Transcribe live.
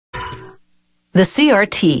The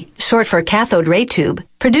CRT, short for cathode ray tube,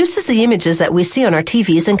 produces the images that we see on our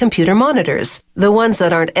TVs and computer monitors, the ones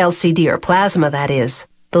that aren't LCD or plasma, that is.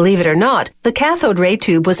 Believe it or not, the cathode ray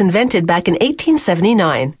tube was invented back in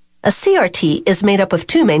 1879. A CRT is made up of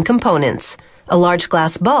two main components, a large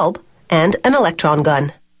glass bulb and an electron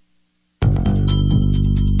gun.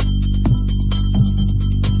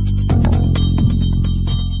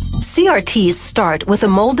 CRTs start with a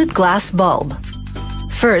molded glass bulb.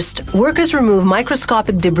 First, workers remove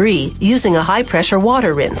microscopic debris using a high-pressure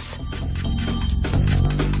water rinse.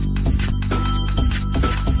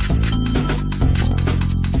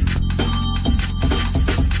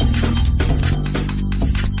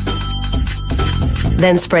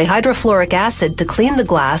 Then spray hydrofluoric acid to clean the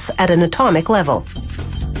glass at an atomic level.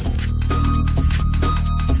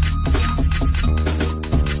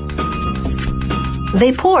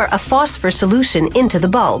 They pour a phosphor solution into the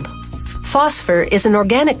bulb. Phosphor is an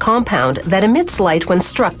organic compound that emits light when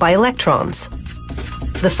struck by electrons.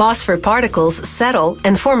 The phosphor particles settle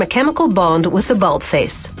and form a chemical bond with the bulb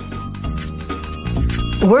face.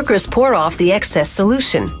 Workers pour off the excess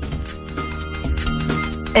solution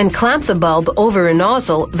and clamp the bulb over a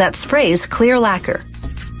nozzle that sprays clear lacquer.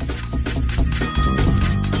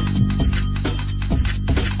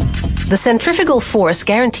 The centrifugal force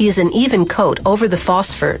guarantees an even coat over the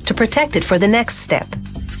phosphor to protect it for the next step.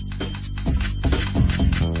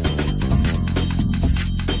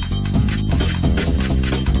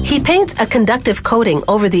 He paints a conductive coating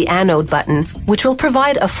over the anode button, which will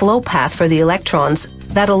provide a flow path for the electrons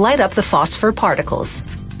that'll light up the phosphor particles.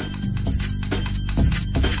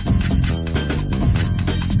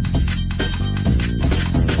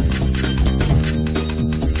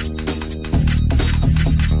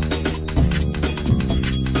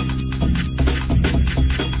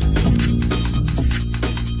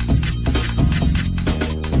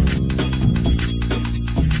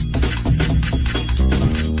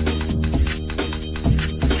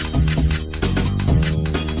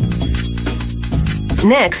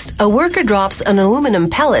 Next, a worker drops an aluminum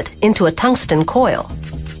pellet into a tungsten coil.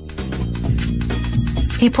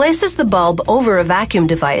 He places the bulb over a vacuum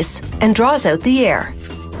device and draws out the air.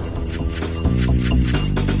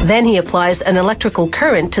 Then he applies an electrical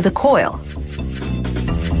current to the coil.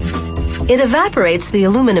 It evaporates the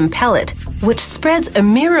aluminum pellet, which spreads a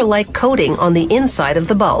mirror-like coating on the inside of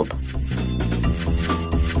the bulb.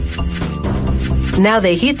 Now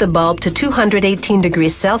they heat the bulb to 218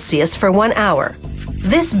 degrees Celsius for 1 hour.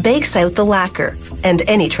 This bakes out the lacquer and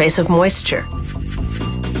any trace of moisture.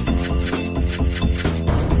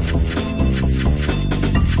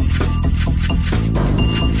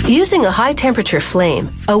 Using a high-temperature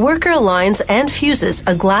flame, a worker aligns and fuses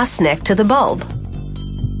a glass neck to the bulb.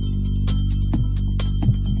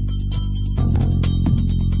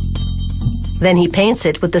 Then he paints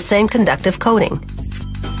it with the same conductive coating.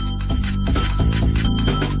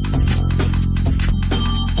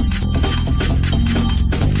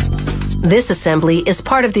 This assembly is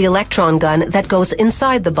part of the electron gun that goes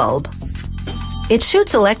inside the bulb. It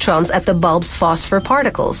shoots electrons at the bulb's phosphor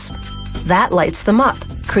particles. That lights them up,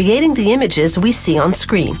 creating the images we see on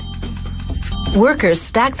screen. Workers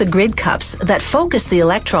stack the grid cups that focus the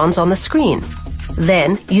electrons on the screen.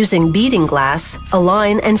 Then, using beading glass,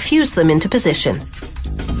 align and fuse them into position.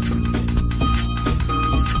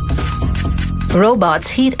 Robots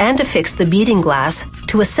heat and affix the beading glass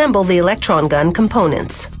to assemble the electron gun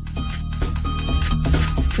components.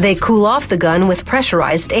 They cool off the gun with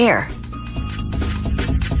pressurized air.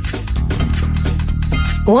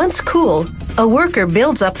 Once cool, a worker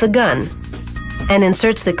builds up the gun and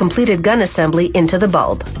inserts the completed gun assembly into the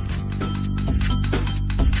bulb.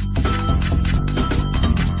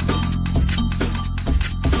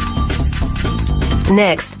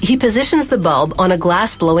 Next, he positions the bulb on a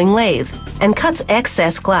glass-blowing lathe and cuts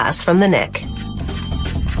excess glass from the neck.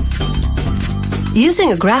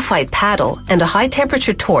 Using a graphite paddle and a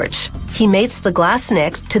high-temperature torch, he mates the glass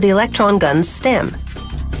neck to the electron gun's stem.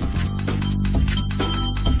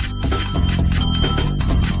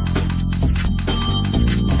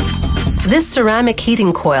 This ceramic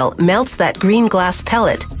heating coil melts that green glass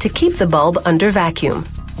pellet to keep the bulb under vacuum.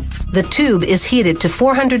 The tube is heated to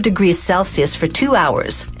 400 degrees Celsius for 2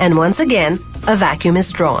 hours, and once again, a vacuum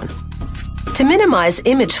is drawn. To minimize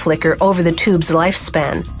image flicker over the tube's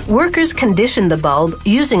lifespan, workers condition the bulb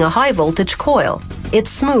using a high-voltage coil. It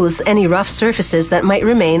smooths any rough surfaces that might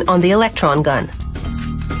remain on the electron gun.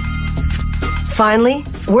 Finally,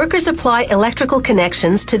 workers apply electrical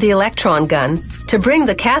connections to the electron gun to bring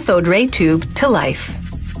the cathode ray tube to life.